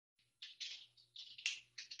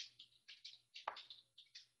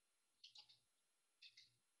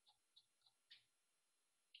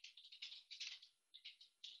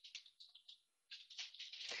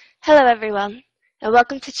Hello, everyone, and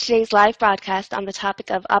welcome to today's live broadcast on the topic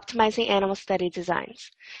of optimizing animal study designs.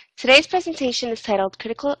 Today's presentation is titled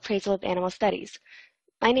Critical Appraisal of Animal Studies.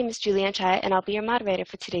 My name is Julianne Chai, and I'll be your moderator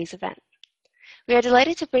for today's event. We are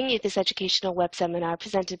delighted to bring you this educational web seminar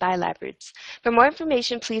presented by LabRoots. For more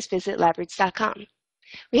information, please visit labroots.com.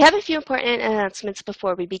 We have a few important announcements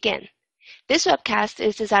before we begin. This webcast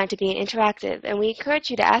is designed to be interactive, and we encourage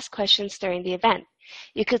you to ask questions during the event.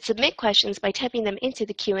 You could submit questions by typing them into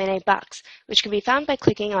the Q&A box, which can be found by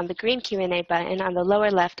clicking on the green Q&A button on the lower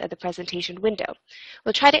left of the presentation window.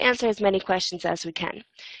 We'll try to answer as many questions as we can.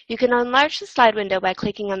 You can enlarge the slide window by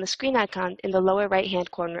clicking on the screen icon in the lower right-hand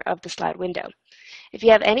corner of the slide window. If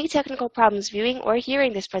you have any technical problems viewing or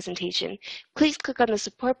hearing this presentation, please click on the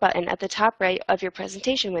support button at the top right of your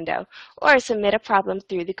presentation window, or submit a problem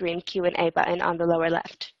through the green Q&A button on the lower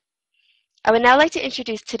left. I would now like to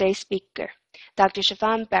introduce today's speaker, Dr.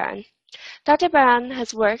 Szczepan Baran. Dr. Baran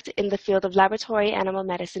has worked in the field of laboratory animal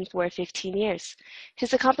medicine for 15 years.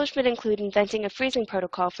 His accomplishments include inventing a freezing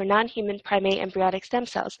protocol for non-human primate embryonic stem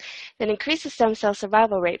cells that increased the stem cell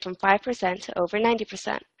survival rate from 5% to over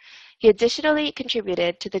 90%. He additionally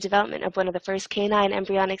contributed to the development of one of the first canine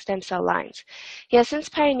embryonic stem cell lines. He has since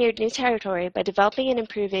pioneered new territory by developing and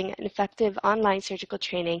improving an effective online surgical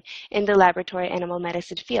training in the laboratory animal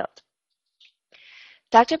medicine field.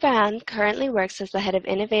 Dr. Baran currently works as the head of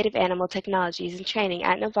Innovative Animal Technologies and Training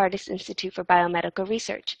at Novartis Institute for Biomedical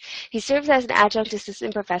Research. He serves as an adjunct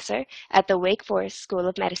assistant professor at the Wake Forest School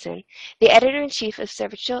of Medicine, the editor-in-chief of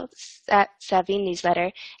Surgical Savvy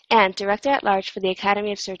newsletter, and director-at-large for the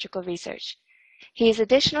Academy of Surgical Research. He is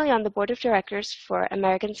additionally on the board of directors for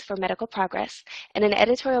Americans for Medical Progress and an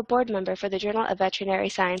editorial board member for the Journal of Veterinary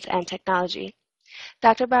Science and Technology.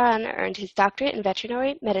 Dr. Baran earned his doctorate in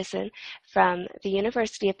veterinary medicine from the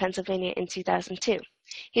University of Pennsylvania in 2002.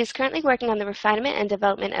 He is currently working on the refinement and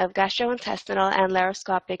development of gastrointestinal and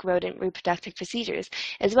laparoscopic rodent reproductive procedures,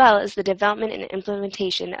 as well as the development and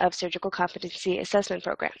implementation of surgical competency assessment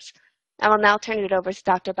programs. I will now turn it over to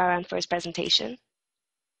Dr. Baran for his presentation.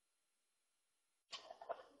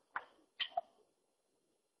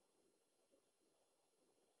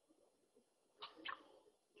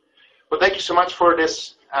 Well, thank you so much for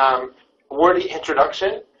this wordy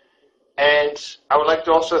introduction. And I would like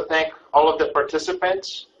to also thank all of the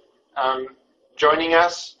participants joining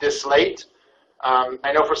us this late.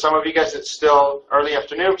 I know for some of you guys it's still early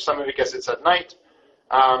afternoon, for some of you guys it's at night.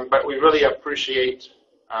 But we really appreciate,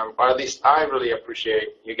 or at least I really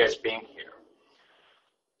appreciate you guys being here.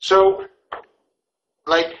 So,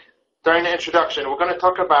 like during the introduction, we're going to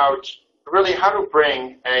talk about really how to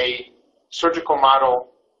bring a surgical model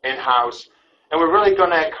in-house, and we're really going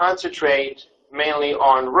to concentrate mainly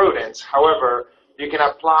on rodents. However, you can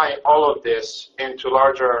apply all of this into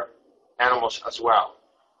larger animals as well.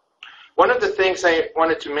 One of the things I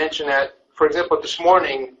wanted to mention that, for example, this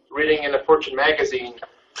morning, reading in the Fortune magazine,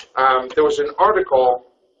 there was an article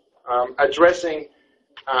addressing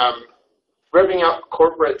revving up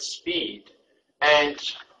corporate speed, and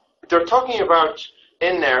they're talking about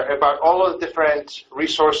in there about all of the different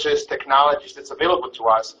resources, technologies that's available to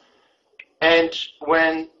us. And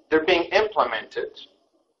when they're being implemented,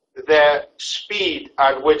 the speed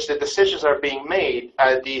at which the decisions are being made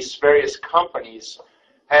at these various companies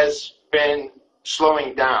has been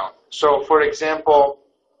slowing down. So for example,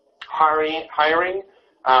 hiring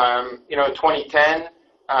in 2010,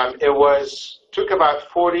 it took about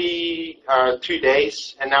 42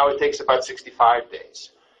 days, and now it takes about 65 days.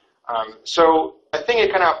 So I think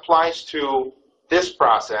it kind of applies to this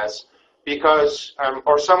process because,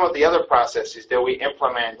 or some of the other processes that we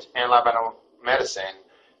implement in lab animal medicine,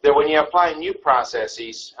 that when you apply new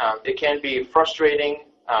processes, it can be frustrating.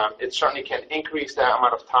 It certainly can increase the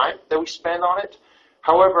amount of time that we spend on it.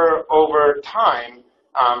 However, over time,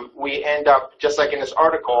 we end up, just like in this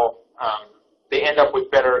article, they end up with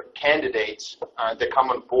better candidates that come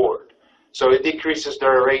on board. So it decreases the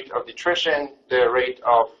rate of attrition, the rate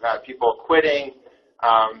of people quitting,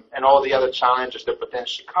 and all the other challenges that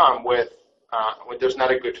potentially come with when there's not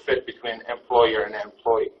a good fit between employer and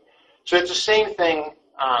employee. So it's the same thing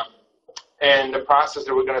in the process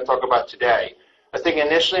that we're going to talk about today. I think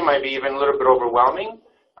initially it might be even a little bit overwhelming,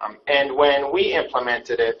 and when we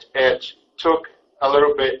implemented it, it took a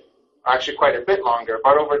little bit, actually quite a bit longer,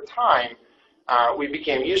 but over time, we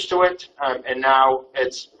became used to it, and now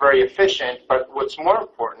it's very efficient. But what's more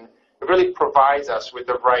important, it really provides us with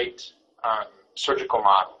the right surgical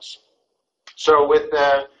models. So with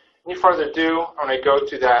any further ado, I'm going to go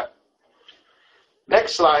to that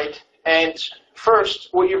next slide. And first,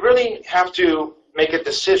 what you really have to make a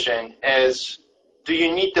decision is, do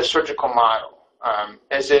you need the surgical model?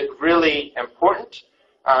 Is it really important,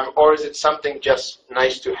 or is it something just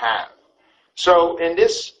nice to have? So in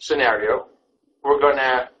this scenario, we're going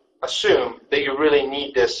to assume that you really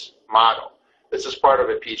need this model. This is part of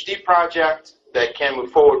a PhD project that can't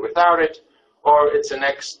move forward without it, or it's the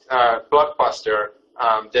next blockbuster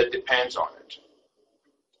that depends on it.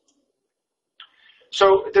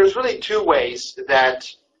 So there's really two ways that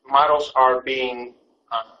models are being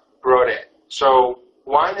brought in. So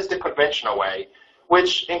one is the conventional way,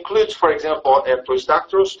 which includes, for example, a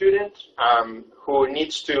postdoctoral student who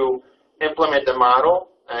needs to implement the model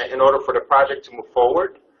in order for the project to move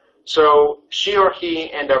forward. So she or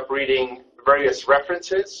he end up reading various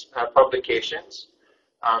references, publications.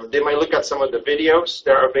 They might look at some of the videos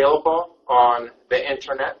that are available on the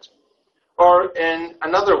internet. Or in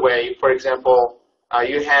another way, for example,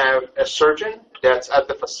 you have a surgeon that's at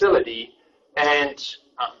the facility, and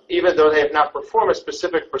even though they have not performed a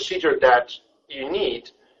specific procedure that you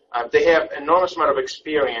need, they have enormous amount of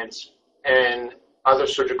experience in other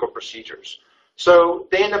surgical procedures. So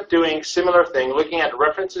they end up doing similar thing, looking at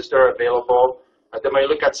references that are available. They might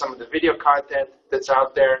look at some of the video content that's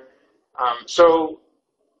out there. So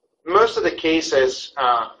most of the cases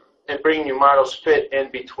in bringing new models fit in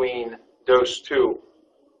between those two.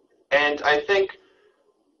 And I think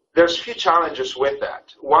there's a few challenges with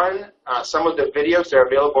that. One, some of the videos that are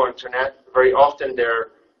available on the internet, very often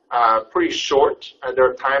they're pretty short, and there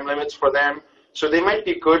are time limits for them. So they might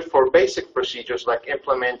be good for basic procedures like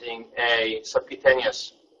implementing a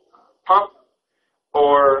subcutaneous pump,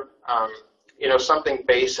 or something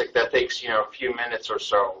basic that takes a few minutes or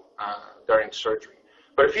so during surgery.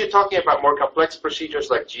 But if you're talking about more complex procedures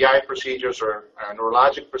like GI procedures or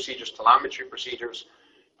neurologic procedures, telemetry procedures,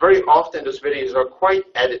 very often those videos are quite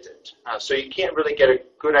edited, so you can't really get a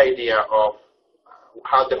good idea of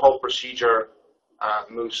how the whole procedure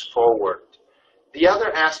moves forward. The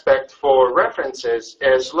other aspect for references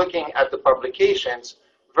is looking at the publications.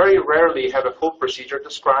 Very rarely have a full procedure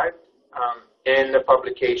described in the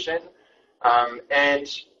publication, and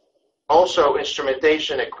also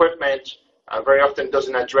instrumentation, equipment, very often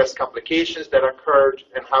doesn't address complications that occurred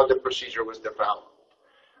and how the procedure was developed.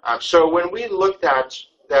 So when we looked at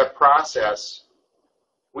that process,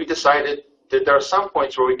 we decided that there are some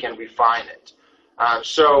points where we can refine it.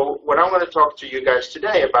 So what I'm going to talk to you guys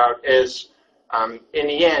today about is, in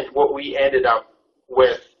the end, what we ended up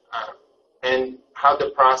with and how the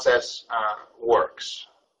process works.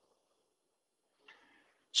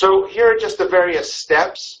 So here are just the various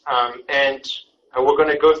steps, and we're going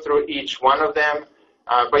to go through each one of them.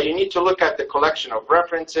 But you need to look at the collection of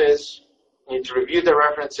references. You need to review the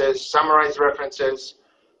references, summarize references.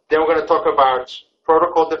 Then we're going to talk about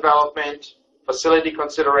protocol development, facility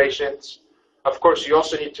considerations. Of course, you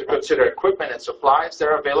also need to consider equipment and supplies that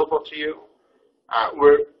are available to you.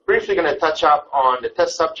 We're briefly going to touch up on the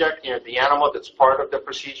test subject, the animal that's part of the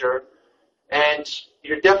procedure. And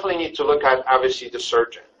you definitely need to look at, obviously, the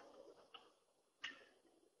surgeon.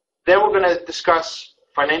 Then we're going to discuss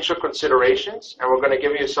financial considerations, and we're going to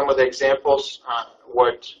give you some of the examples,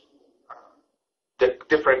 what the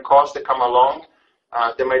different costs that come along.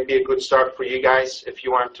 That might be a good start for you guys if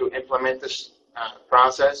you want to implement this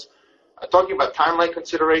process. Talking about timeline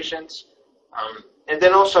considerations, and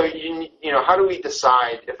then also, how do we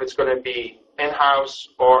decide if it's going to be in-house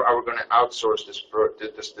or are we going to outsource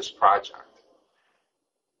this project?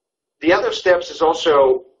 The other steps is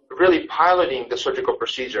also really piloting the surgical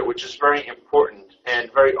procedure, which is very important,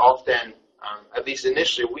 and very often, at least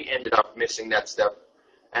initially, we ended up missing that step,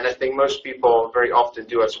 and I think most people very often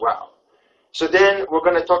do as well. So then we're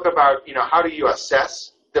going to talk about, how do you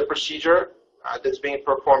assess the procedure that's being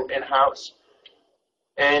performed in-house.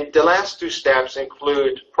 And the last two steps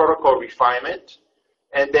include protocol refinement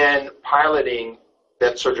and then piloting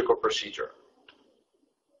that surgical procedure.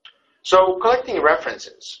 So collecting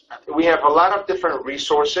references. We have a lot of different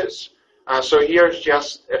resources. So here's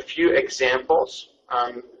just a few examples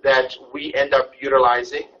that we end up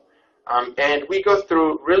utilizing. And we go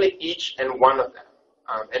through really each and one of them.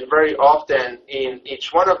 And very often in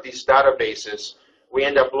each one of these databases, we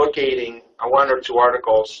end up locating one or two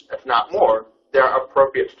articles, if not more, that are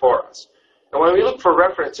appropriate for us. And when we look for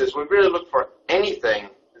references, we really look for anything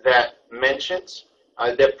that mentions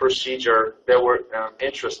that procedure that we're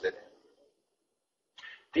interested in.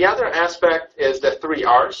 The other aspect is the 3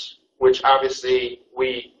 R's, which obviously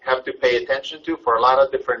we have to pay attention to for a lot of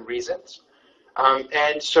different reasons.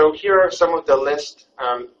 And so here are some of the list,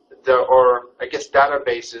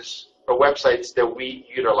 databases or websites that we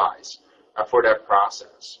utilize for that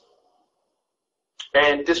process.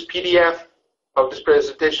 And this PDF of this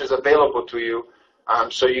presentation is available to you.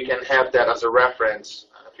 so you can have that as a reference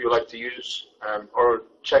if you like to use or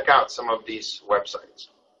check out some of these websites.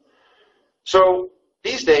 So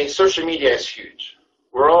these days, social media is huge.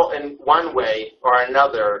 We're all in one way or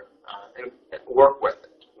another work with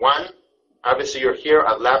it. One, obviously you're here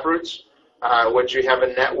at LabRoots, which you have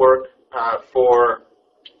a network for,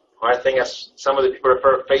 or I think as some of the people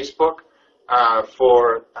refer to Facebook,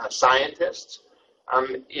 for scientists.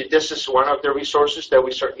 This is one of the resources that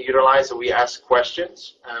we certainly utilize, and we ask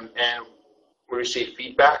questions and we receive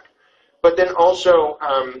feedback. But then also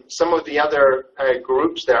some of the other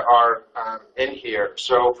groups that are in here.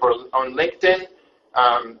 So on LinkedIn,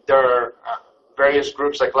 there are various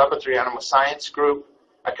groups like Laboratory Animal Science Group,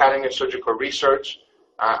 Academy of Surgical Research,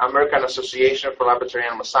 American Association for Laboratory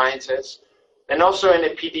Animal Sciences, and also in a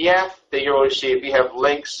PDF that you'll receive, we have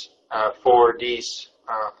links for these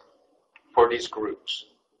groups.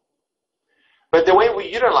 But the way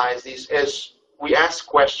we utilize these is we ask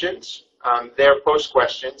questions, they're post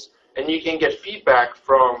questions, and you can get feedback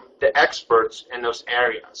from the experts in those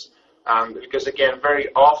areas. Because again, very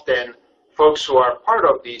often folks who are part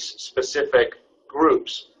of these specific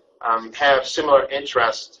groups have similar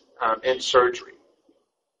interest in surgery.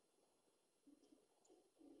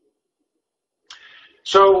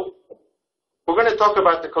 So we're going to talk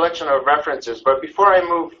about the collection of references, but before I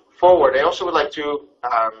move forward, I also would like to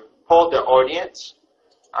poll the audience.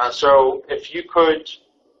 So if you could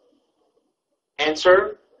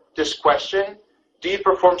answer this question, do you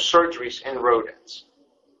perform surgeries in rodents?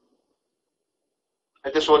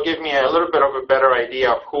 And this will give me a little bit of a better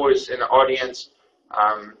idea of who is in the audience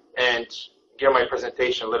and gear my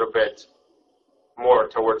presentation a little bit more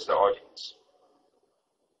towards the audience.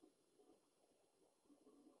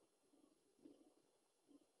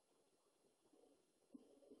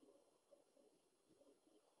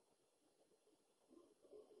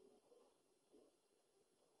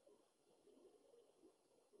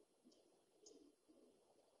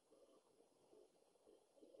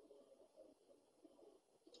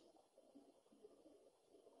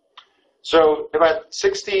 So about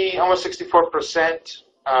 60, almost 64%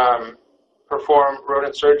 perform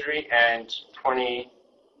rodent surgery, and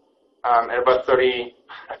and about 30,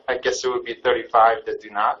 I guess it would be 35 that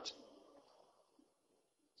do not.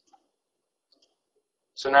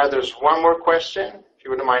 So now there's one more question, if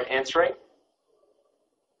you wouldn't mind answering.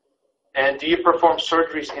 And do you perform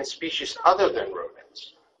surgeries in species other than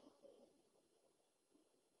rodents?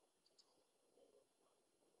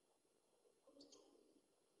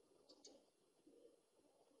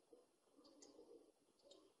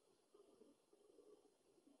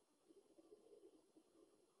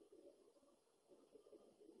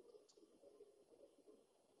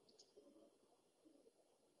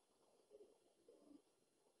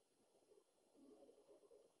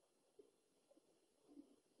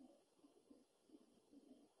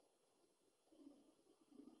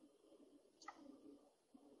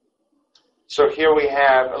 So here we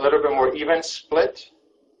have a little bit more even split.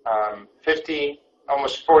 50,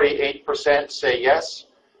 almost 48% say yes,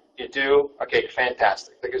 you do. Okay,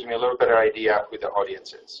 fantastic. That gives me a little better idea of who the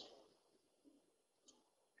audience is.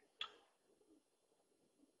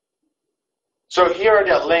 So here are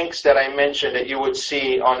the links that I mentioned that you would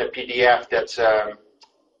see on the PDF that's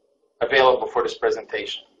available for this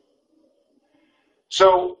presentation.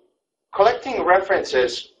 So collecting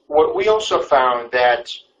references, what we also found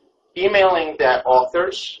that emailing the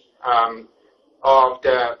authors of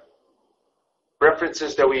the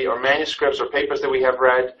references that or manuscripts or papers that we have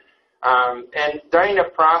read, and during the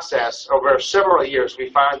process over several years, we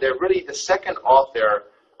found that really the second author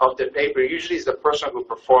of the paper usually is the person who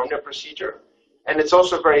performed the procedure, and it's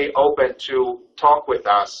also very open to talk with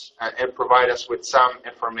us and provide us with some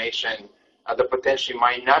information that potentially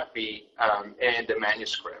might not be in the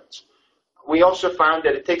manuscript. We also found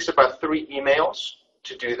that it takes about 3 emails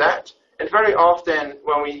to do that. And very often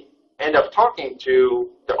when we end up talking to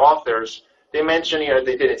the authors, they mention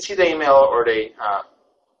they didn't see the email or they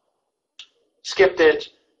skipped it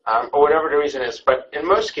or whatever the reason is. But in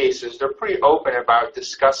most cases, they're pretty open about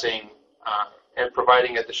discussing and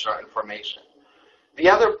providing additional information. The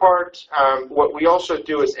other part, what we also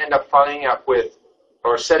do is end up following up with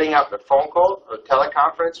or setting up a phone call or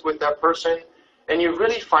teleconference with that person. And you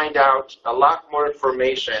really find out a lot more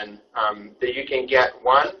information that you can get,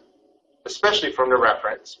 one, especially from the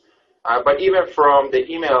reference, but even from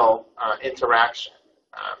the email interaction,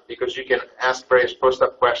 because you can ask various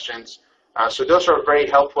post-up questions. So those are very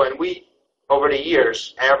helpful, and we, over the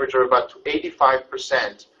years, average about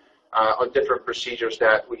 85% on different procedures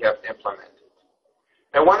that we have implemented.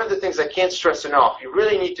 And one of the things I can't stress enough, you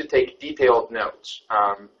really need to take detailed notes.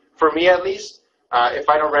 For me, at least, If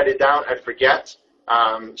I don't write it down, I forget.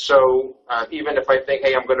 So even if I think,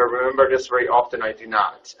 hey, I'm going to remember this, very often I do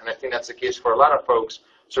not. And I think that's the case for a lot of folks.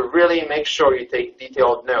 So really make sure you take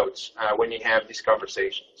detailed notes when you have these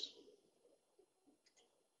conversations.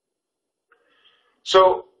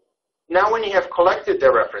 So now when you have collected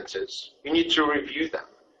their references, you need to review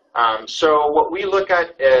them. So what we look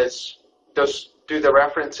at is, do the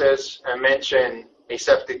references mention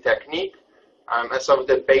aseptic technique and some of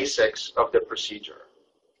the basics of the procedure.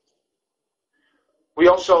 We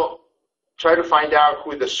also try to find out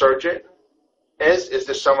who the surgeon is. Is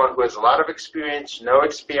this someone who has a lot of experience, no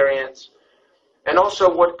experience? And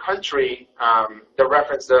also what country the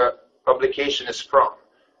reference, the publication is from.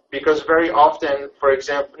 Because very often, for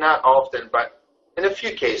example, not often, but in a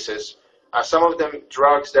few cases, some of them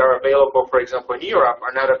drugs that are available, for example, in Europe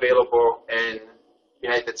are not available in the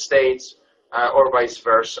United States or vice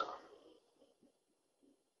versa.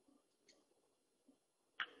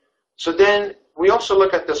 So then we also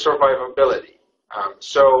look at the survivability.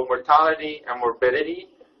 So mortality and morbidity,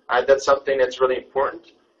 that's something that's really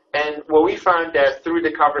important. And what we found that through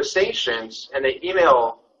the conversations and the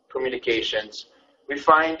email communications, we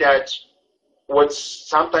find that what's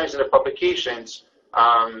sometimes in the publications,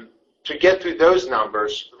 to get to those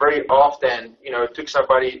numbers, very often, it took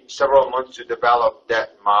somebody several months to develop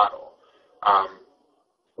that model,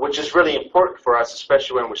 which is really important for us,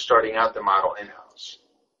 especially when we're starting out the model in-house.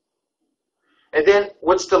 And then,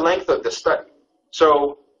 what's the length of the study?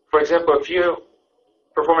 So, for example, if you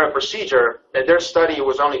perform a procedure and their study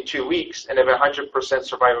was only 2 weeks and have 100%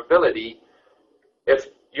 survivability, if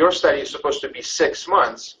your study is supposed to be 6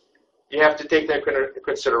 months, you have to take that into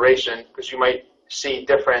consideration because you might see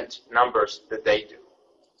different numbers that they do.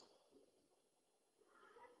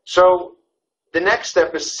 So the next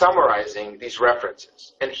step is summarizing these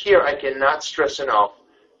references. And here I cannot stress enough,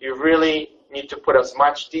 you really need to put as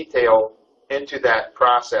much detail into that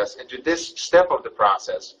process, into this step of the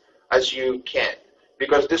process as you can,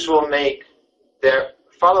 because this will make the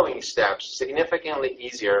following steps significantly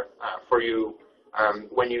easier for you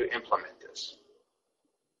when you implement this.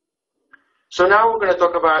 So now we're going to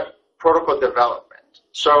talk about protocol development.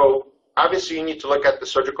 So obviously you need to look at the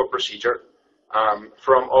surgical procedure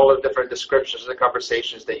from all the different descriptions and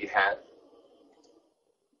conversations that you had.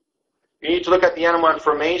 You need to look at the animal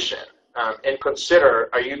information and consider,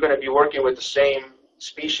 are you going to be working with the same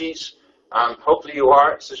species? Hopefully you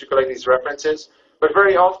are, since you collect these references. But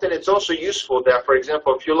very often it's also useful that, for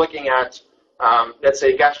example, if you're looking at, let's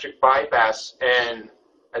say, gastric bypass in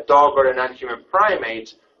a dog or a non-human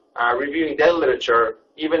primate, reviewing that literature,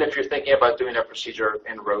 even if you're thinking about doing a procedure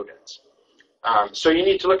in rodents. So you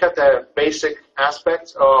need to look at the basic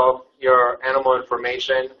aspects of your animal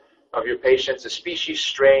information, of your patients, the species,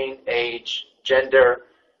 strain, age, gender,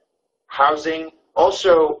 housing.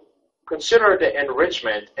 Also, consider the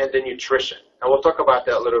enrichment and the nutrition. And we'll talk about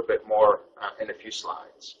that a little bit more in a few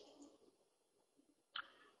slides.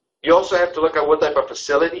 You also have to look at what type of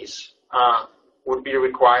facilities would be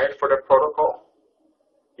required for the protocol.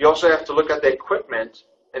 You also have to look at the equipment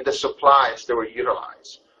and the supplies that were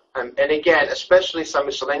utilized. And again, especially some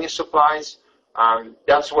miscellaneous supplies,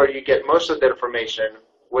 that's where you get most of the information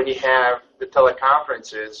when you have the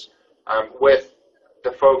teleconferences with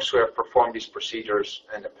the folks who have performed these procedures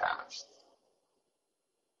in the past.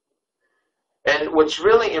 And what's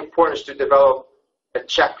really important is to develop a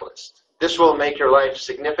checklist. This will make your life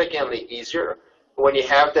significantly easier. When you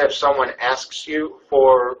have to have someone asks you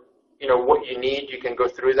for what you need, you can go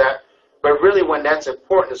through that. But really when that's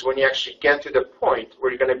important is when you actually get to the point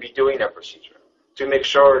where you're going to be doing that procedure, to make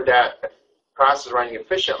sure that the process is running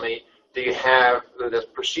efficiently, that you have the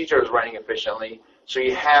procedure is running efficiently, so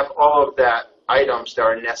you have all of that items that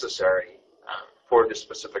are necessary for the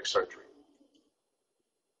specific surgery.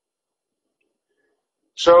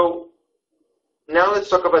 So now let's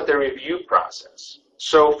talk about the review process.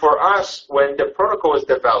 So for us, when the protocol was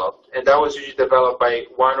developed, and that was usually developed by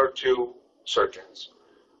 1 or 2 surgeons,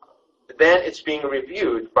 then it's being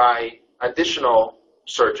reviewed by additional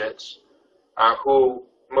surgeons who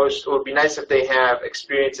it would be nice if they have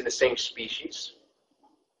experience in the same species.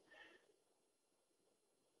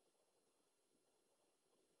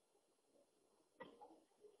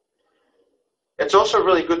 It's also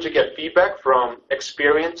really good to get feedback from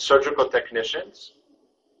experienced surgical technicians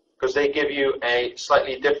because they give you a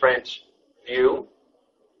slightly different view.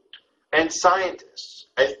 And scientists.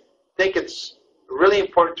 I think it's really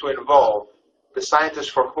important to involve the scientists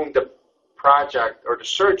for whom the project or the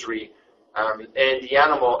surgery and the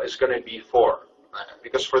animal is going to be for.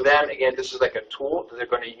 Because for them, again, this is like a tool that they're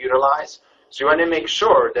going to utilize. So you want to make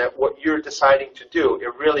sure that what you're deciding to do,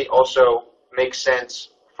 it really also make sense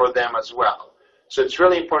for them as well. So it's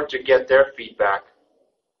really important to get their feedback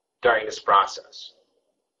during this process.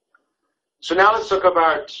 So now let's talk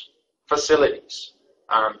about facilities.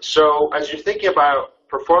 So as you're thinking about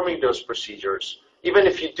performing those procedures, even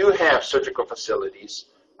if you do have surgical facilities,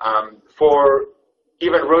 for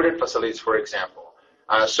even rodent facilities, for example.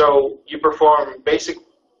 So you perform basic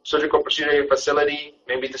surgical procedure in your facility.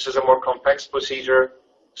 Maybe this is a more complex procedure.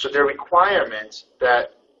 So there are requirements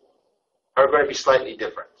that are going to be slightly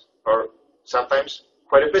different, or sometimes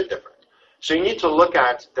quite a bit different. So you need to look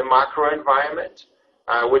at the macro environment,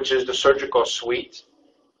 which is the surgical suite.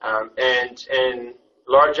 And in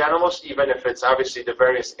large animals, even if it's obviously the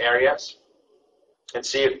various areas, and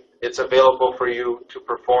see if it's available for you to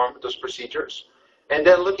perform those procedures. And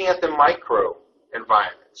then looking at the micro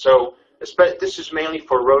environment. So this is mainly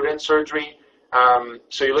for rodent surgery.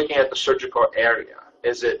 So you're looking at the surgical area.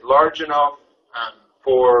 Is it large enough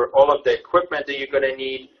for all of the equipment that you're going to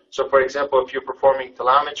need? So for example, if you're performing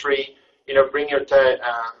telemetry, bring your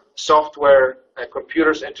software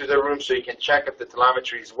computers into the room so you can check if the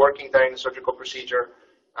telemetry is working during the surgical procedure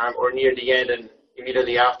or near the end and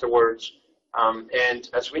immediately afterwards. And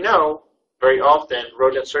as we know, very often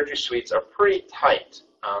rodent surgery suites are pretty tight,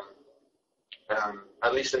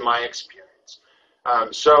 at least in my experience.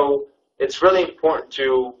 So it's really important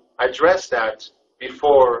to address that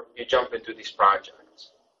before you jump into these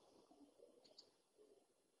projects.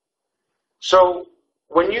 So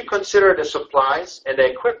when you consider the supplies and the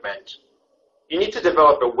equipment, you need to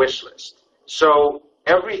develop a wish list. So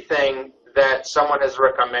everything that someone has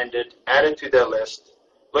recommended, add it to their list,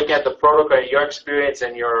 look at the protocol and your experience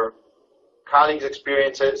and your colleagues'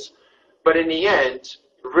 experiences. But in the end,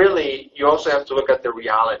 really, you also have to look at the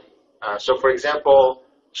reality. So for example,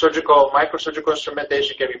 microsurgical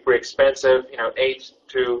instrumentation can be pretty expensive, $8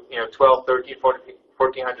 to $12, $13,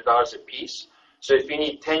 $1,400 a piece. So if you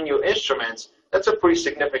need 10 new instruments, that's a pretty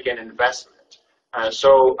significant investment.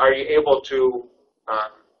 So are you able to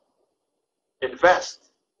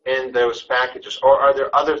invest in those packages, or are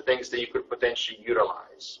there other things that you could potentially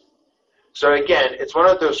utilize? So again, it's one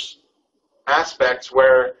of those aspects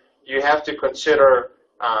where you have to consider,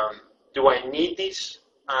 do I need this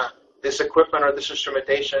equipment or this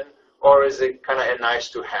instrumentation, or is it kind of a nice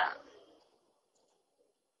to have?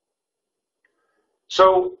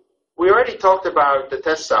 So we already talked about the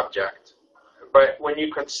test subject, but when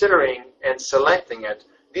you're considering and selecting it,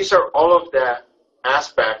 these are all of the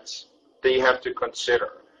aspects that you have to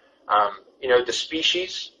consider. The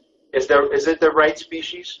species, is it the right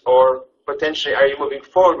species, or potentially are you moving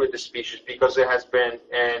forward with the species because it has been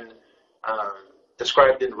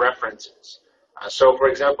described in references? So for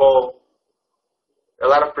example, a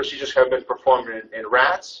lot of procedures have been performed in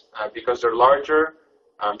rats because they're larger,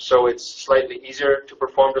 so it's slightly easier to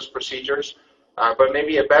perform those procedures. But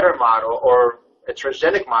maybe a better model or a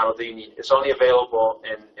transgenic model that you need is only available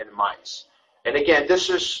in mice. And again,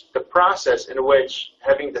 this is the process in which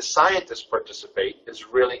having the scientists participate is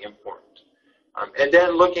really important. And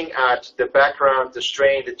then looking at the background, the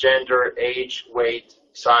strain, the gender, age, weight,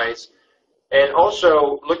 size, and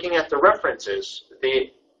also looking at the references,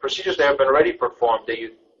 the procedures that have been already performed, that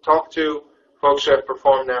you talk to folks who have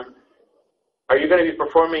performed them. Are you going to be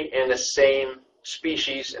performing in the same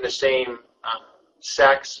species, in the same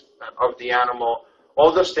sex of the animal?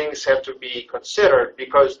 All those things have to be considered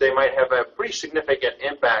because they might have a pretty significant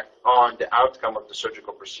impact on the outcome of the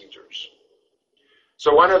surgical procedures.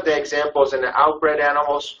 So one of the examples in the outbred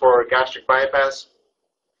animals for gastric bypass,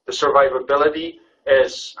 the survivability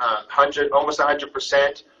is almost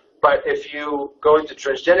 100%. But if you go into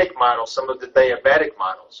transgenic models, some of the diabetic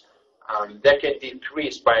models, that can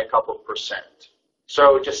decrease by a couple percent.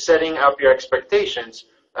 So just setting up your expectations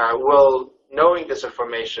knowing this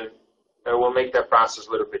information will make that process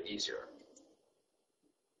a little bit easier.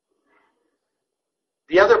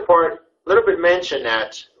 The other part, a little bit mentioned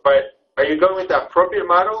that, but are you going with the appropriate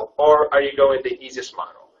model or are you going with the easiest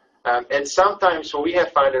model? And sometimes what we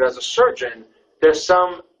have found that as a surgeon, there's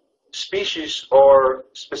some species or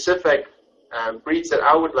specific breeds that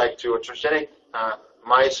I would like to, or transgenic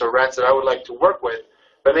mice or rats that I would like to work with,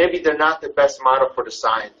 but maybe they're not the best model for the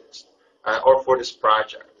scientist or for this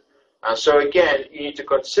project. So again, you need to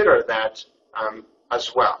consider that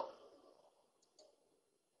as well.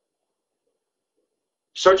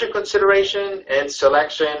 Surgeon consideration and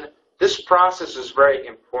selection, this process is very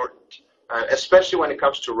important, especially when it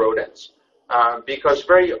comes to rodents, because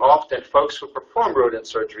very often folks who perform rodent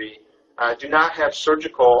surgery do not have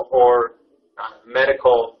surgical or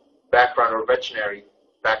medical background or veterinary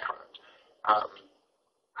background.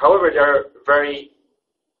 However, they're very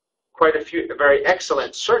quite a few very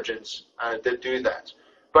excellent surgeons that do that.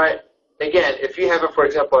 But again, if you have, for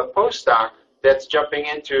example, a postdoc that's jumping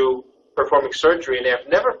into performing surgery and they have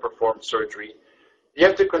never performed surgery, you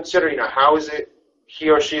have to consider, how is it he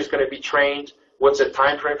or she is going to be trained? What's the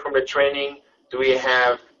time frame from the training? Do we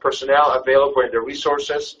have personnel available and the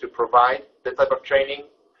resources to provide that type of training?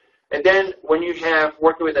 And then when you have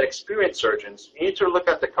working with an experienced surgeons, you need to look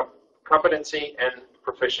at the competency and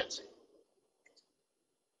proficiency.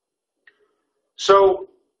 So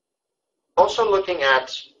also looking at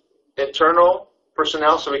internal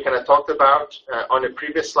personnel, so we kind of talked about on the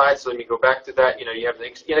previous slide, so let me go back to that. You have the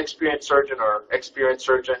inexperienced surgeon or experienced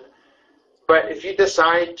surgeon. But if you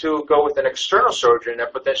decide to go with an external surgeon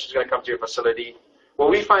that potentially is going to come to your facility, well,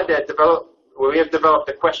 we find that we have developed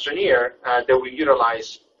a questionnaire that we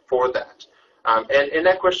utilize for that. And in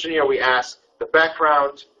that questionnaire, we ask the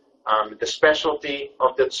background, the specialty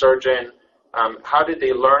of that surgeon, how did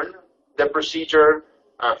they learn the procedure,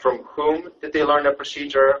 from whom did they learn the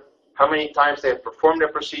procedure, how many times they have performed the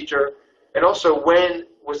procedure, and also when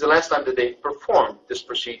was the last time that they performed this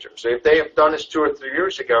procedure. So if they have done this 2 or 3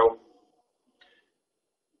 years ago,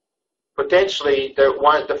 potentially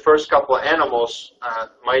the first couple of animals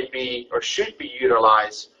might be or should be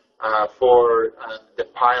utilized for the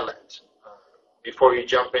pilot before you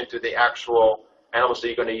jump into the actual animals that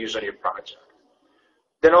you're going to use on your project.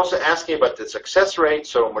 Then also asking about the success rate,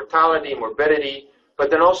 so mortality, morbidity,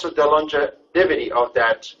 but then also the longevity of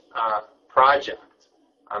that project.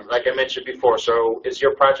 Like I mentioned before, so is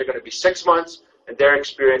your project going to be 6 months, and their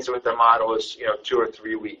experience with the model is 2 or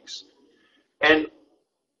 3 weeks. And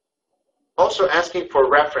also asking for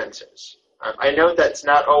references. I know that's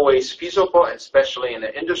not always feasible, especially in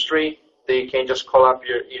the industry, that you can't just call up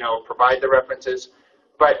your, provide the references.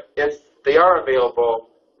 But if they are available,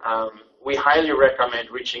 we highly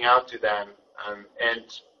recommend reaching out to them and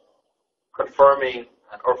confirming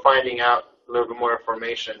or finding out a little bit more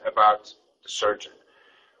information about the surgeon.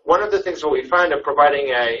 One of the things that we find that providing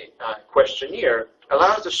a questionnaire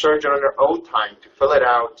allows the surgeon on their own time to fill it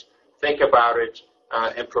out, think about it,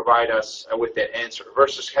 and provide us with that answer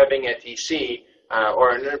versus having a TC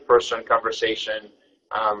or an in-person conversation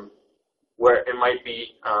where it might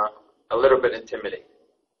be a little bit intimidating.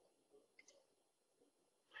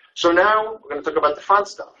 So now we're going to talk about the fun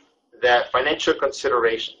stuff, the financial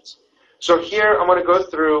considerations. So here I'm going to go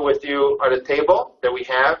through with you on the table that we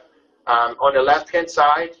have. On the left-hand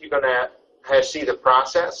side, you're going to see the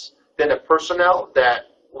process, then the personnel that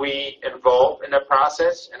we involve in the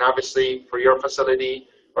process, and obviously for your facility,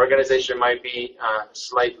 organization might be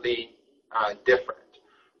slightly different.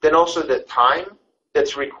 Then also the time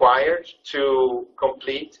that's required to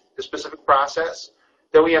complete the specific process.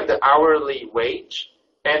 Then we have the hourly wage,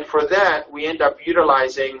 and for that we end up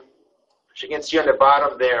utilizing, as you can see on the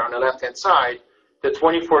bottom there on the left-hand side, the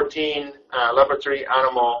 2014 Laboratory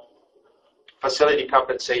Animal Facility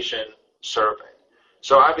Compensation Survey.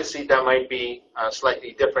 So obviously that might be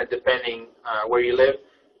slightly different depending where you live.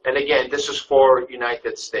 And again, this is for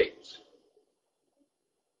United States.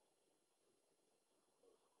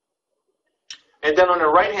 And then on the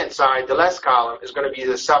right-hand side, the last column is going to be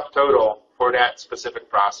the subtotal for that specific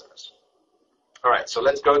process. All right, so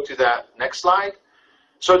let's go to the next slide.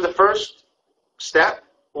 So the first step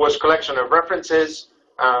was collection of references.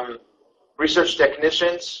 Research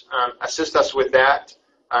technicians assist us with that.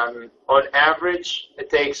 On average, it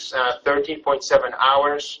takes 13.7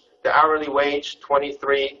 hours. The hourly wage,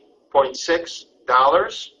 $23.6.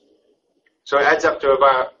 So it adds up to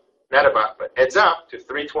about, not about, but adds up to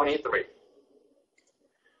 $323.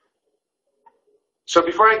 So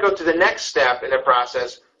before I go to the next step in the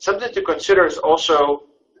process, something to consider is also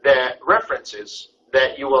the references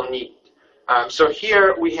that you will need. So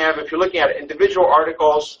here we have, if you're looking at individual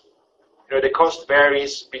articles, the cost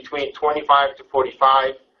varies between $25 to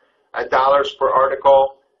 $45 per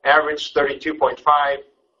article, average 32.5.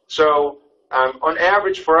 So on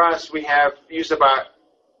average for us, we have used about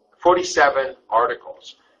 47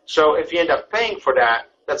 articles. So if you end up paying for that,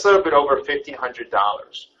 that's a little bit over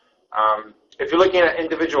 $1,500. If you're looking at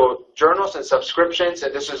individual journals and subscriptions,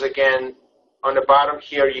 and this is again on the bottom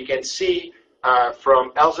here, you can see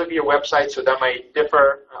from Elsevier website, so that might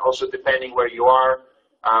differ also depending where you are.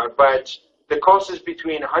 But the cost is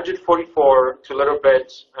between $144 to a little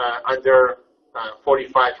bit under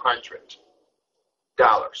 $4,500.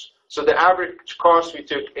 So the average cost, we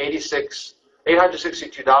took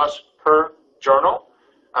 $862 per journal.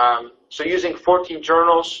 So using 14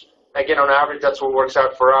 journals, again on average, that's what works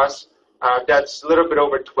out for us. That's a little bit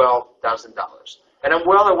over $12,000. And I'm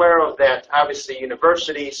well aware of that. Obviously,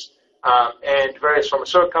 universities and various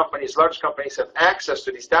pharmaceutical companies, large companies have access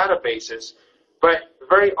to these databases. But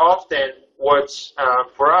very often,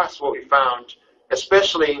 for us, what we found,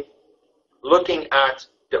 especially looking at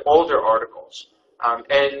the older articles,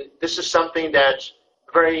 and this is something that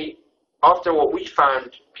very often what we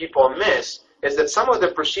found people miss, is that some of the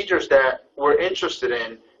procedures that we're interested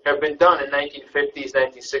in have been done in 1950s,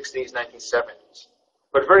 1960s, 1970s.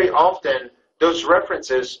 But very often, those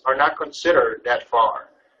references are not considered that far.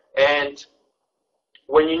 And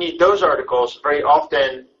when you need those articles, very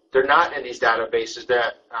often they're not in these databases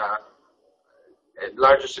that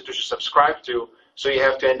large institutions subscribe to, so you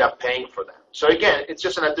have to end up paying for them. So again, it's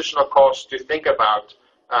just an additional cost to think about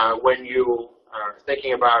when you are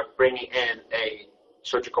thinking about bringing in a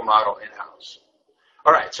surgical model in-house.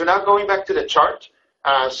 All right, so now going back to the chart.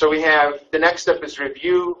 So we have, the next step is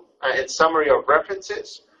review and summary of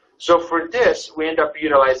references. So for this, we end up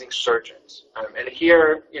utilizing surgeons. And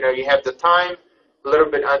here, you have the time, a little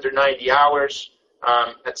bit under 90 hours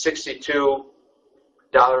at $62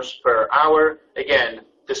 per hour. Again,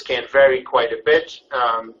 this can vary quite a bit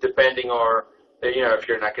depending on, if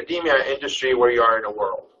you're in academia, industry, where you are in the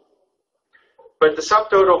world. But the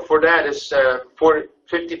subtotal for that is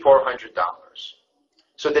 $5,400.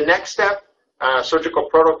 So the next step, surgical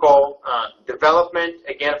protocol development.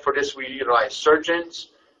 Again, for this we utilize surgeons.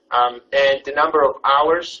 And the number of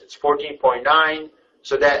hours, it's 14.9.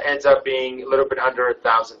 So that ends up being a little bit under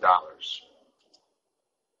 $1,000.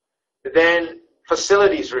 Then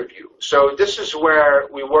facilities review. So this is where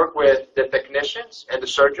we work with the technicians and the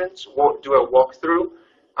surgeons, do a walkthrough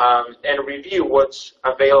and review what's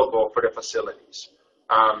available for the facilities.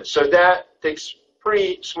 So that takes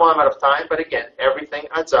pretty small amount of time, but again, everything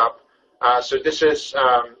adds up. So this is,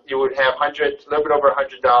 you would have a little bit over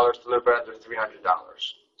 $100 to a little bit under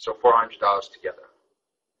 $300. So $400 together.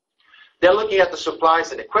 Then looking at the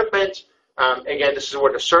supplies and equipment, again, this is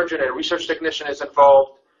where the surgeon and research technician is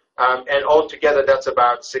involved. And altogether, that's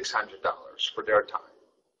about $600 for their time.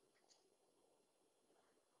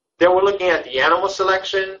 Then we're looking at the animal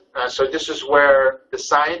selection. So this is where the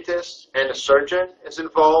scientist and the surgeon is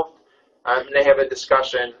involved. And they have a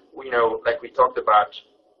discussion, like we talked about,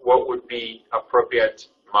 what would be appropriate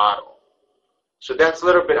model. So that's a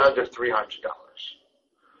little bit under $300.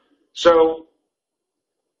 So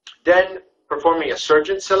then performing a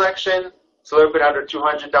surgeon selection, it's a little bit under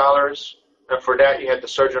 $200. And for that, you have the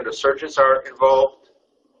surgeon and the surgeons are involved.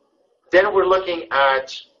 Then we're looking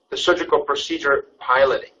at the surgical procedure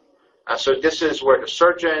piloting. So this is where the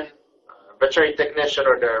surgeon, veterinary technician,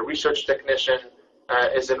 or the research technician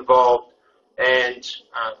is involved. And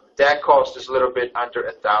that cost is a little bit under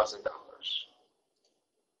 $1,000.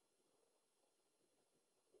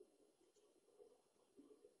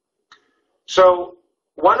 So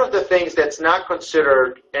one of the things that's not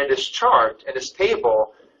considered in this chart, in this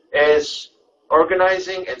table, is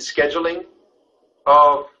organizing and scheduling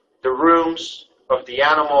of the rooms, of the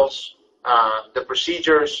animals, the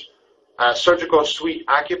procedures, surgical suite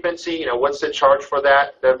occupancy, what's the charge for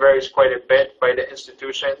that? That varies quite a bit by the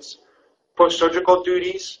institutions. Post-surgical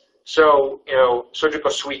duties, so,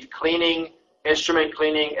 surgical suite cleaning, instrument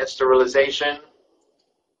cleaning, and sterilization.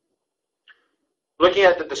 Looking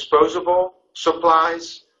at the disposable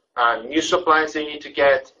supplies, new supplies they need to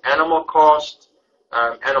get, animal cost,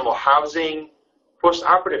 animal housing,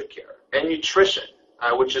 post-operative care, and nutrition,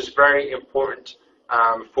 which is very important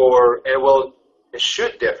it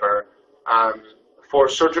should differ for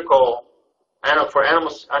for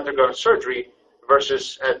animals undergoing surgery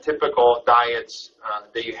versus typical diets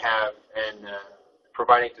that you have and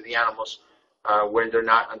providing to the animals when they're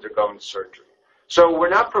not undergoing surgery. So we're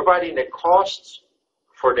not providing the costs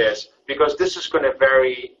for this because this is going to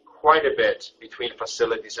vary quite a bit between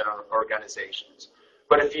facilities and organizations.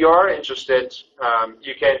 But if you are interested,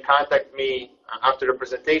 you can contact me after the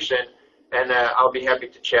presentation, and I'll be happy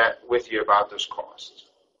to chat with you about those costs.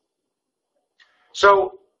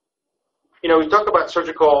 So, we talk about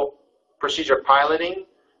surgical procedure piloting.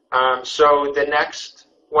 So the next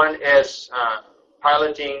one is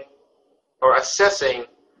piloting or assessing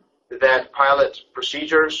that pilot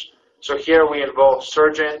procedures. So here we involve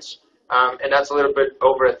surgeons, and that's a little bit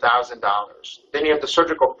over $1,000. Then you have the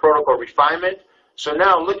surgical protocol refinement. So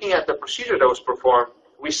now looking at the procedure that was performed,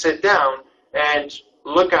 we sit down and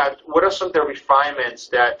look at what are some of the refinements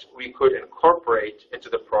that we could incorporate into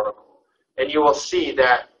the protocol. And you will see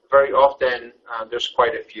that very often there's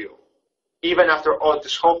quite a few, even after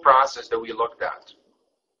this whole process that we looked at.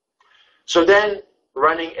 So then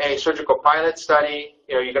running a surgical pilot study,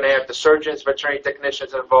 you're going to have the surgeons, veterinary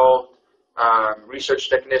technicians involved, research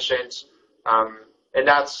technicians, and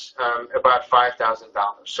that's about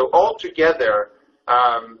 $5,000. So altogether,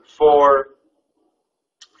 for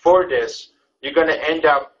this, you're going to end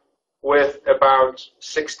up with about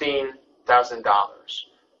 $16,000.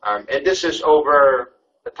 And this is over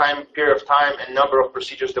the period of time and number of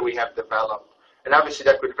procedures that we have developed. And obviously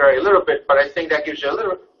that could vary a little bit, but I think that gives you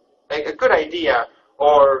a good idea,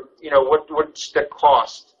 or what's the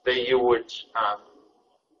cost that you would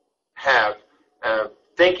have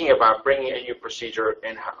thinking about bringing a new procedure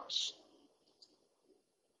in-house.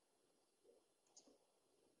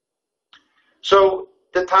 So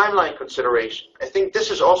the timeline consideration, I think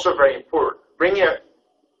this is also very important. Bringing a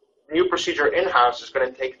new procedure in-house is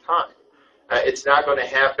going to take time. It's not going to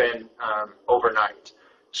happen overnight.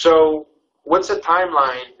 So what's the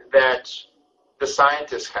timeline that the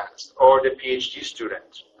scientist has or the PhD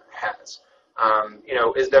student has?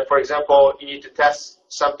 Is that, for example, you need to test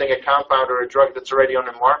something, a compound or a drug that's already on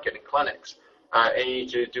the market in clinics, and you need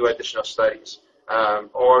to do additional studies,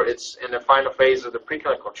 or it's in the final phase of the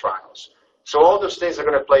preclinical trials. So all those things are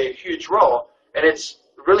going to play a huge role, and it's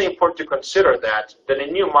really important to consider that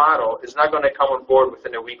a new model is not going to come on board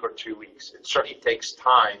within a week or 2 weeks. It certainly takes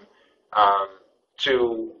time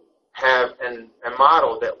to have a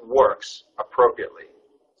model that works appropriately.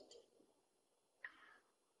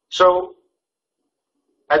 So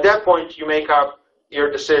at that point, you make up your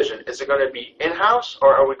decision. Is it going to be in-house,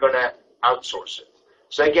 or are we going to outsource it?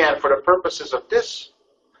 So again, for the purposes of this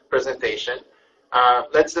presentation,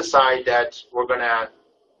 let's decide that we're going to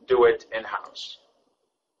do it in-house.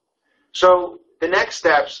 So the next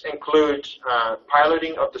steps include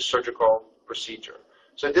piloting of the surgical procedure.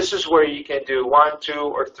 So this is where you can do 1, 2,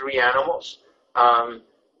 or 3 animals.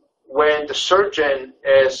 When the surgeon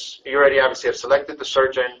is, you already obviously have selected the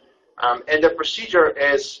surgeon, and the procedure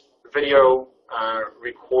is video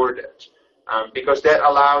recorded, because that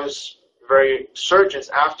allows surgeons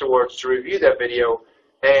afterwards to review that video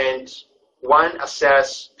and, one,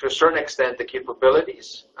 assess to a certain extent the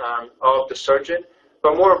capabilities of the surgeon,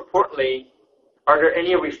 but more importantly, are there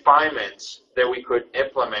any refinements that we could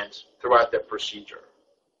implement throughout the procedure?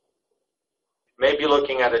 Maybe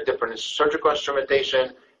looking at a different surgical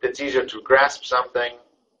instrumentation that's easier to grasp something.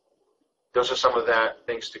 Those are some of the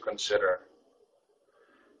things to consider.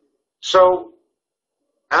 So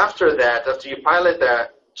after that, after you pilot the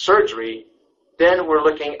surgery, then we're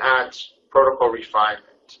looking at protocol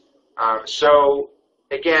refinement. So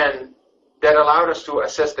again, that allowed us to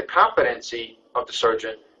assess the competency of the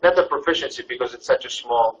surgeon, not the proficiency, because it's such a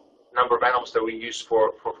small number of animals that we use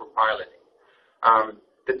for piloting.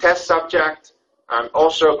 The test subject,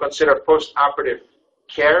 also consider post-operative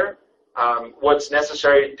care. What's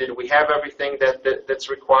necessary? Did we have everything that's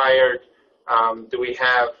required? Do we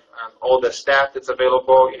have all the staff that's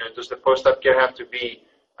available? Does the post-op care have to be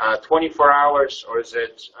 24 hours, or is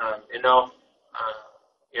it enough,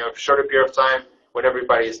 shorter period of time when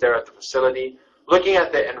everybody is there at the facility? Looking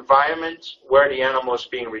at the environment where the animal is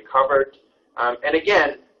being recovered. And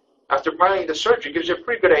again, after piloting the surgery, gives you a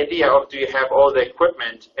pretty good idea of, do you have all the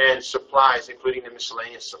equipment and supplies, including the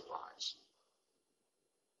miscellaneous supplies.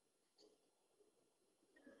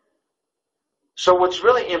 So what's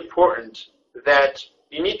really important, that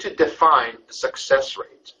you need to define the success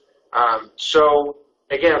rate. So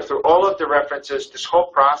again, through all of the references, this whole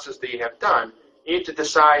process that you have done, you need to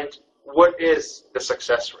decide what is the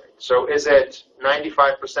success rate. So is it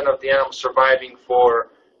 95% of the animals surviving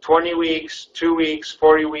for 20 weeks, 2 weeks,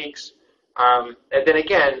 40 weeks? And then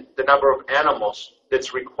again, the number of animals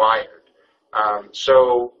that's required.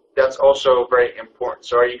 So that's also very important.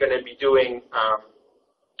 So are you going to be doing,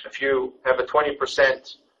 if you have a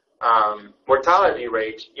 20% mortality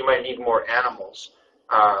rate, you might need more animals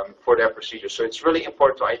for that procedure. So it's really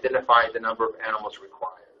important to identify the number of animals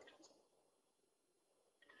required.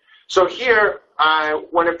 So here, I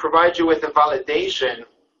want to provide you with a validation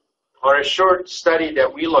or a short study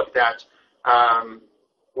that we looked at,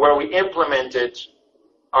 where we implemented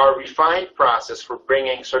our refined process for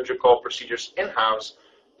bringing surgical procedures in-house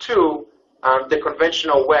to the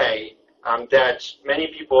conventional way that many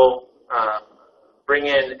people bring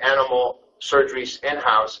in animal surgeries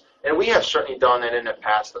in-house, and we have certainly done it in the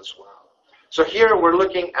past as well. So here we're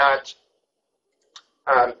looking at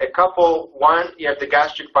a couple. One, you have the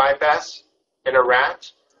gastric bypass in a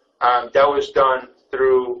rat. That was done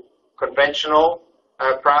through conventional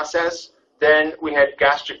process. Then we had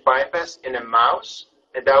gastric bypass in a mouse,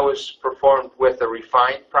 and that was performed with a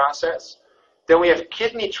refined process. Then we have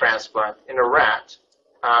kidney transplant in a rat,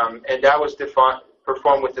 and that was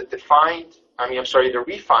performed with the the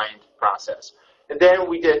refined process. And then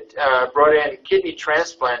we brought in kidney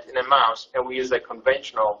transplant in a mouse, and we used a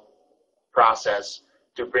conventional process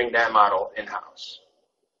to bring that model in-house.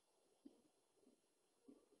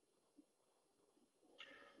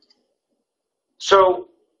 So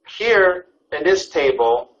here in this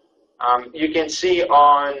table, you can see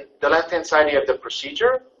on the left-hand side you have the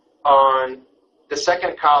procedure. On the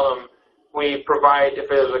second column, we provide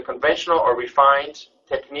if it is a conventional or refined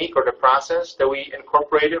technique or the process that we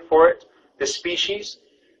incorporated for it, the species.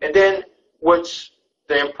 And then what's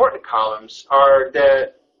the important columns are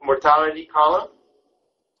the mortality column.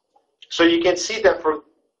 So you can see that for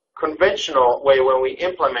conventional way, when we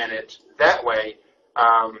implement it that way,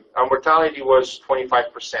 our mortality was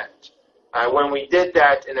 25%. When we did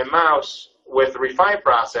that in a mouse with refined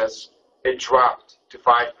process, it dropped to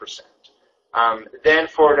 5%. Then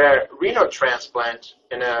for the renal transplant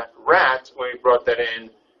in a rat, when we brought that in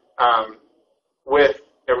with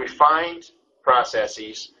the refined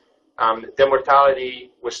processes, the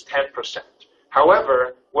mortality was 10%.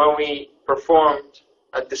 However, when we performed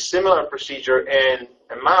a dissimilar procedure in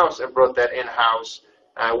a mouse and brought that in-house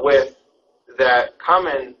with the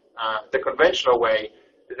common, the conventional way,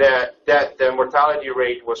 the mortality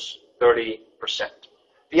rate was 30%.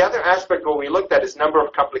 The other aspect what we looked at is number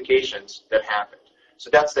of complications that happened. So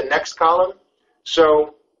that's the next column.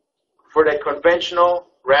 So for the conventional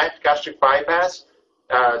rat gastric bypass,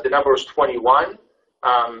 the number was 21.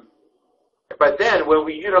 But then when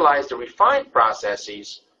we utilized the refined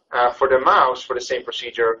processes for the mouse for the same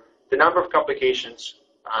procedure, the number of complications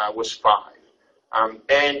was 5.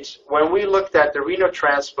 And when we looked at the renal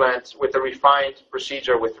transplant with the refined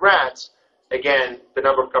procedure with rats, again, the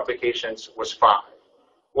number of complications was 5.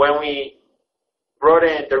 When we brought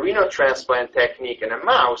in the renal transplant technique in a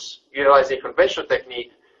mouse, utilizing a conventional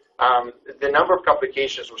technique, the number of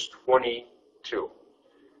complications was 22.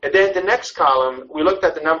 And then the next column, we looked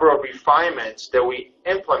at the number of refinements that we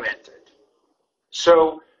implemented.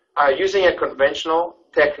 So using a conventional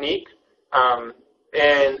technique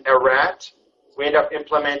in a rat, we end up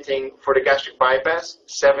implementing for the gastric bypass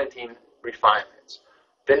 17 refinements.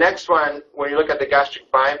 The next one, when you look at the gastric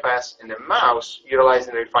bypass in a mouse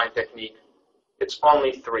utilizing the refined technique, it's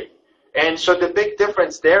only 3. And so the big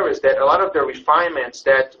difference there is that a lot of the refinements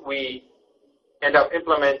that we end up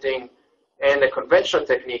implementing in the conventional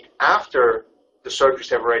technique after the surgeries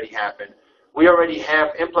have already happened, we already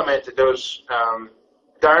have implemented those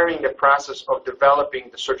during the process of developing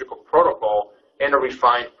the surgical protocol in a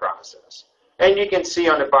refined process. And you can see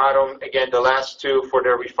on the bottom, again, the last two for the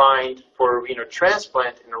refined for renal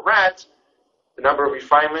transplant in a rat, the number of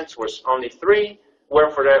refinements was only 3,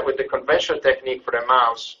 where for that, with the conventional technique for the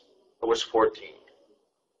mouse, it was 14.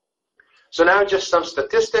 So now just some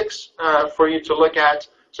statistics for you to look at.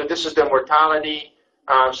 So this is the mortality.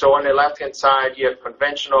 So on the left-hand side, you have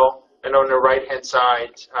conventional, and on the right-hand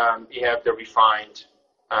side, you have the refined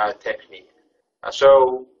technique.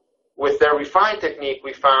 So with the refined technique,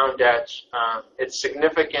 we found that it's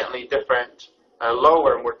significantly different,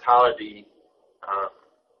 lower mortality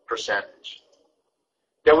percentage.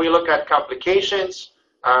 Then we look at complications.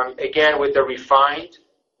 Again, with the refined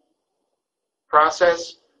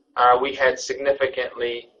process, we had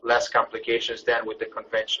significantly less complications than with the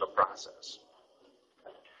conventional process.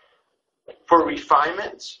 For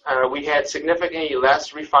refinements, we had significantly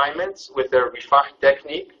less refinements with the refined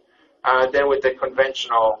technique than with the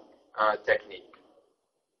conventional technique.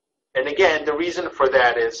 And again, the reason for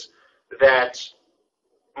that is that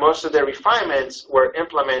most of the refinements were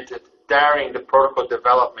implemented during the protocol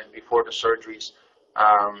development before the surgeries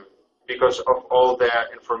because of all the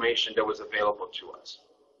information that was available to us.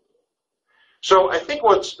 So I think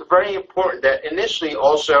what's very important that initially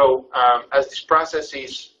also as these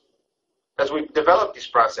processes, as we developed these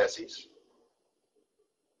processes,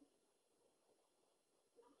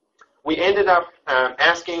 we ended up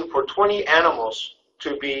asking for 20 animals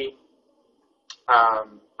to be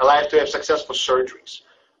alive to have successful surgeries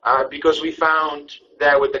because we found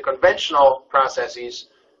that with the conventional processes,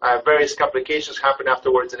 various complications happen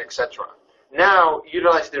afterwards and etc. Now,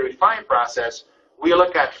 utilizing the refined process, we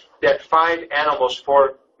look at that 5 animals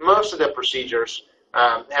for most of the procedures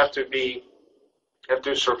have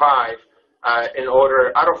to survive in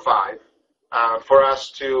order out of 5 for us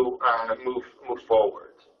to move forward.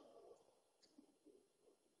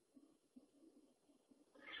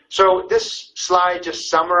 So this slide just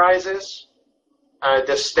summarizes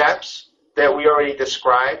the steps that we already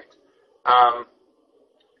described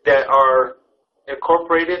that are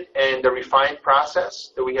incorporated in the refined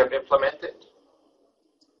process that we have implemented.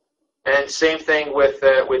 And same thing with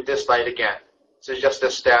this slide again. So just the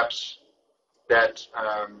steps that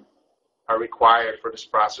are required for this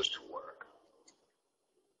process to work.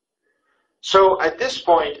 So at this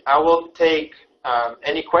point, I will take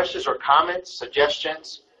any questions or comments,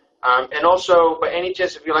 suggestions, and also, by any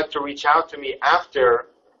chance, if you'd like to reach out to me after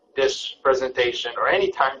this presentation, or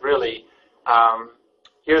any time really,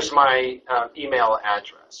 here's my email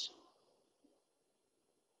address.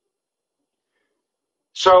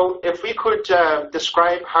 So if we could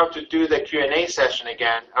describe how to do the Q&A session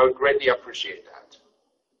again, I would greatly appreciate that.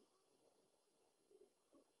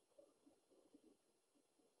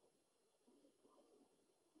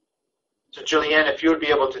 So Julianne, if you would be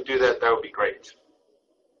able to do that, that would be great.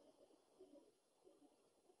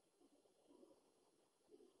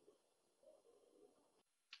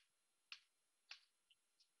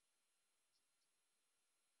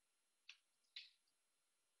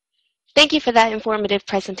 Thank you for that informative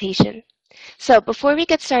presentation. So before we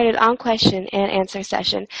get started on question and answer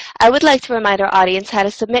session, I would like to remind our audience how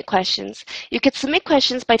to submit questions. You can submit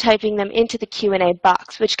questions by typing them into the Q&A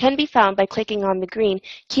box, which can be found by clicking on the green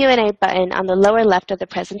Q&A button on the lower left of the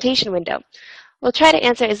presentation window. We'll try to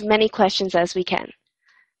answer as many questions as we can.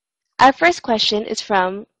 Our first question is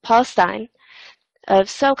from Paul Stein of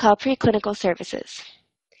SoCal Preclinical Services.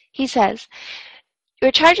 He says,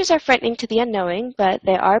 your charges are frightening to the unknowing, but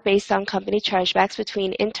they are based on company chargebacks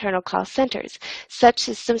between internal cost centers. Such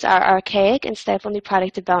systems are archaic and stifle new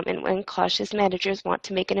product development when cautious managers want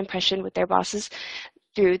to make an impression with their bosses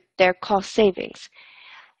through their cost savings.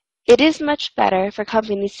 It is much better for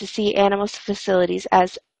companies to see animal facilities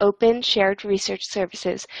as open, shared research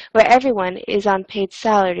services where everyone is on paid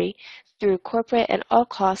salary through corporate and all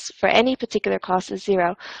costs for any particular cost is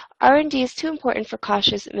zero. R&D is too important for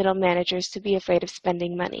cautious middle managers to be afraid of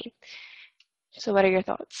spending money. So what are your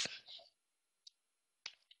thoughts?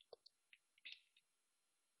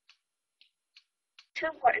 Too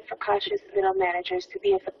important for cautious middle managers to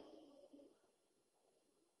be afraid.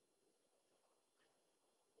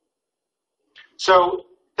 So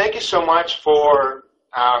thank you so much for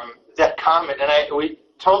that comment, and we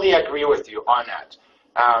totally agree with you on that.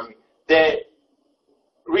 The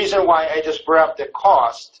reason why I just brought up the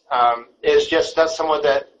cost is just that's some of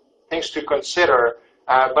the things to consider,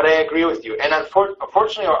 but I agree with you. And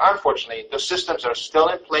unfortunately or unfortunately, the systems are still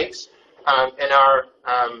in place and are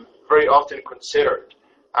very often considered.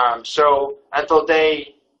 So until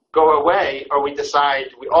they go away, or we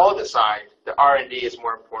all decide that R&D is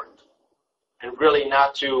more important, and really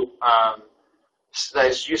not to,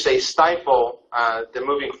 as you say, stifle the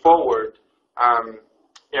moving forward,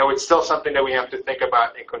 it's still something that we have to think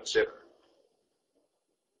about and consider.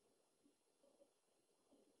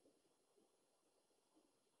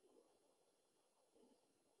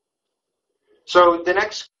 So the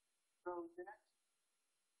next.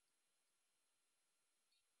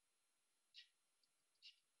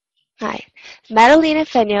 Hi. Madalena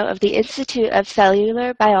Fenio of the Institute of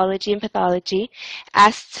Cellular Biology and Pathology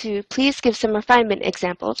asked to please give some refinement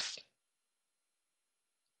examples.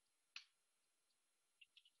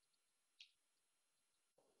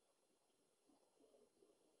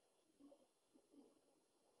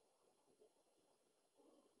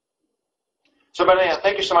 So, Baran,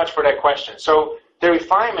 thank you so much for that question. So the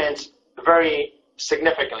refinements vary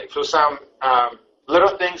significantly. So some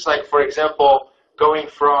little things like, for example, going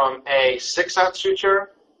from a 6-aught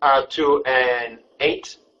suture to an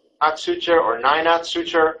 8-aught suture or 9-aught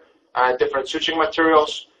suture, different suturing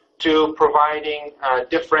materials, to providing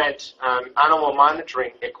different animal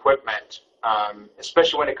monitoring equipment,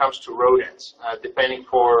 especially when it comes to rodents, depending,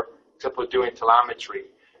 for example, doing telemetry.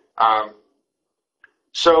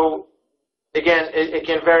 So again, it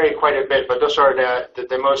can vary quite a bit, but those are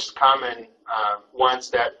the most common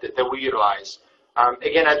ones that we utilize.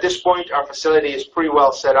 Again, at this point, our facility is pretty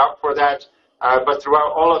well set up for that, but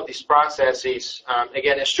throughout all of these processes,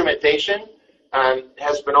 again, instrumentation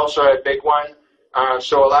has been also a big one.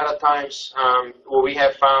 So a lot of times, what we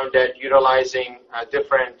have found that utilizing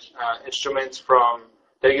different instruments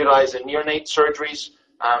that utilize in neonate surgeries,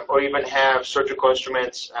 or even have surgical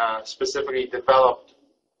instruments specifically developed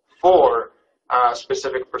for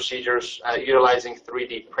specific procedures utilizing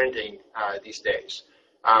 3D printing these days.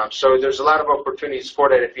 So there's a lot of opportunities for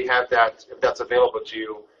that if you have that, if that's available to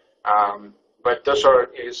you. But those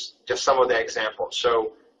is just some of the examples.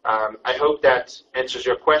 So I hope that answers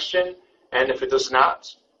your question. And if it does not,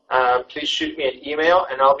 please shoot me an email,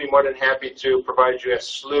 and I'll be more than happy to provide you a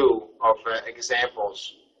slew of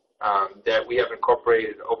examples that we have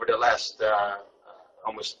incorporated over the last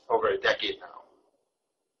almost over a decade now.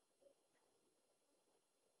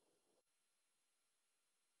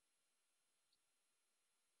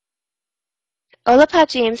 Olapa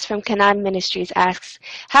James from Kanan Ministries asks,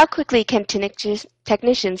 how quickly can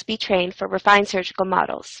technicians be trained for refined surgical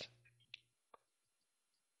models?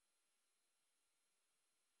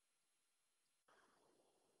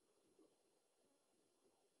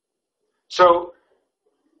 So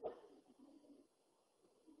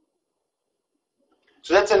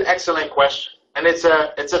that's an excellent question, and it's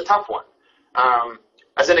a tough one.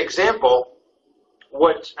 As an example,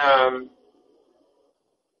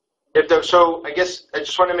 so I guess I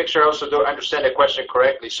just want to make sure I also do understand the question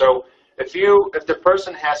correctly. So if the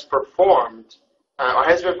person has performed or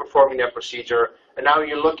has been performing that procedure, and now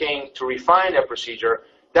you're looking to refine that procedure,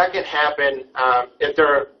 that can happen if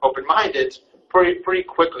they're open-minded pretty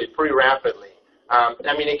quickly, pretty rapidly.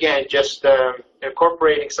 I mean, again, just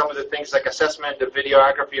incorporating some of the things like assessment, the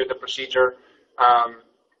videography of the procedure.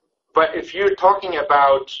 But if you're talking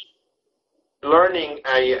about learning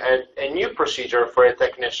a new procedure for a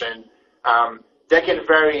technician, that can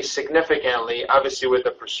vary significantly, obviously, with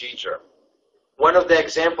the procedure. One of the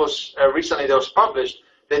examples recently that was published,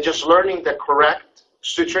 they're just learning the correct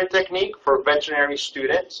suturing technique for veterinary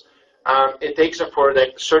students. It takes them for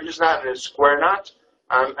the surgeon's knot and a square knot.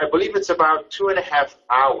 I believe it's about 2.5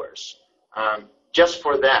 hours just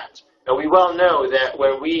for that. And we well know that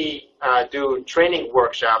when we do training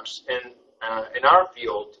workshops in our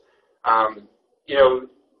field, you know,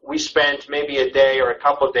 we spend maybe a day or a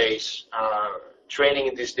couple of days training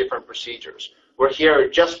in these different procedures. We're here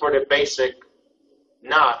just for the basic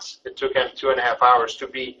knots. It took him 2.5 hours to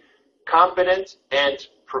be competent and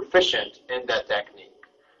proficient in that technique.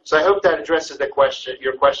 So I hope that addresses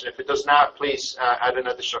your question. If it does not, please add an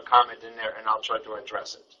additional comment in there, and I'll try to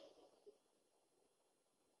address it.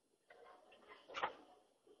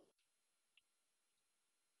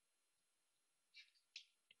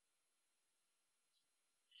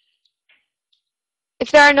 If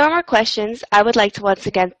there are no more questions, I would like to once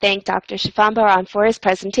again thank Dr. Szczepan Baran for his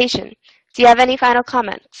presentation. Do you have any final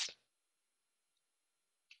comments?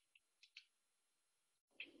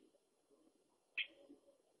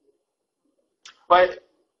 Well,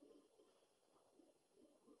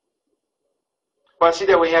 I see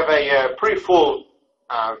that we have a pretty full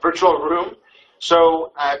virtual room.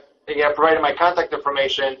 So again, I provided my contact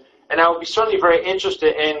information, and I would be certainly very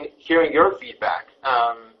interested in hearing your feedback.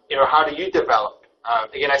 You know, how do you develop?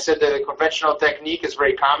 Again, I said that the conventional technique is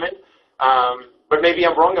very common, but maybe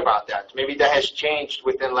I'm wrong about that. Maybe that has changed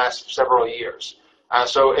within the last several years.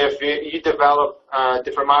 So if you develop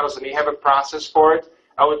different models and you have a process for it,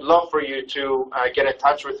 I would love for you to get in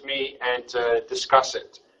touch with me and discuss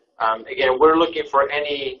it. Again, we're looking for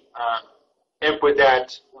any input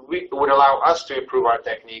that would allow us to improve our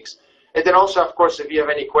techniques. And then also, of course, if you have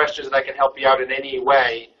any questions and I can help you out in any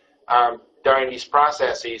way during these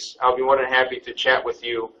processes, I'll be more than happy to chat with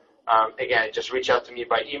you. Again, just reach out to me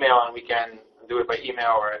by email, and we can do it by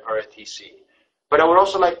email or a TC. But I would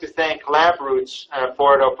also like to thank LabRoots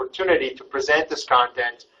for the opportunity to present this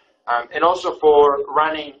content, and also for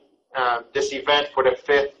running this event for the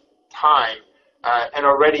 5th time, and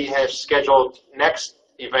already has scheduled next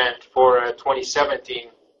event for 2017,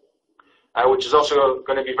 which is also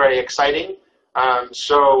going to be very exciting.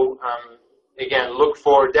 Again, look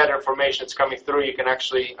for that information that's coming through. You can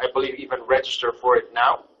actually, I believe, even register for it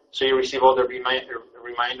now, so you receive all the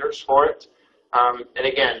reminders for it. And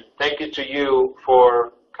again, thank you to you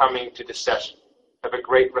for coming to this session. Have a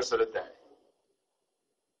great rest of the day.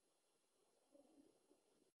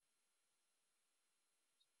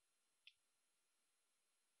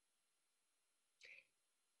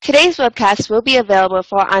 Today's webcast will be available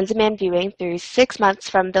for on-demand viewing through 6 months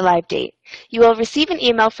from the live date. You will receive an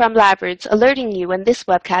email from LabRoots alerting you when this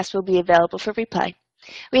webcast will be available for replay.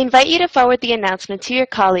 We invite you to forward the announcement to your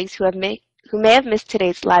colleagues who may have missed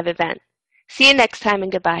today's live event. See you next time,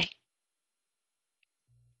 and goodbye.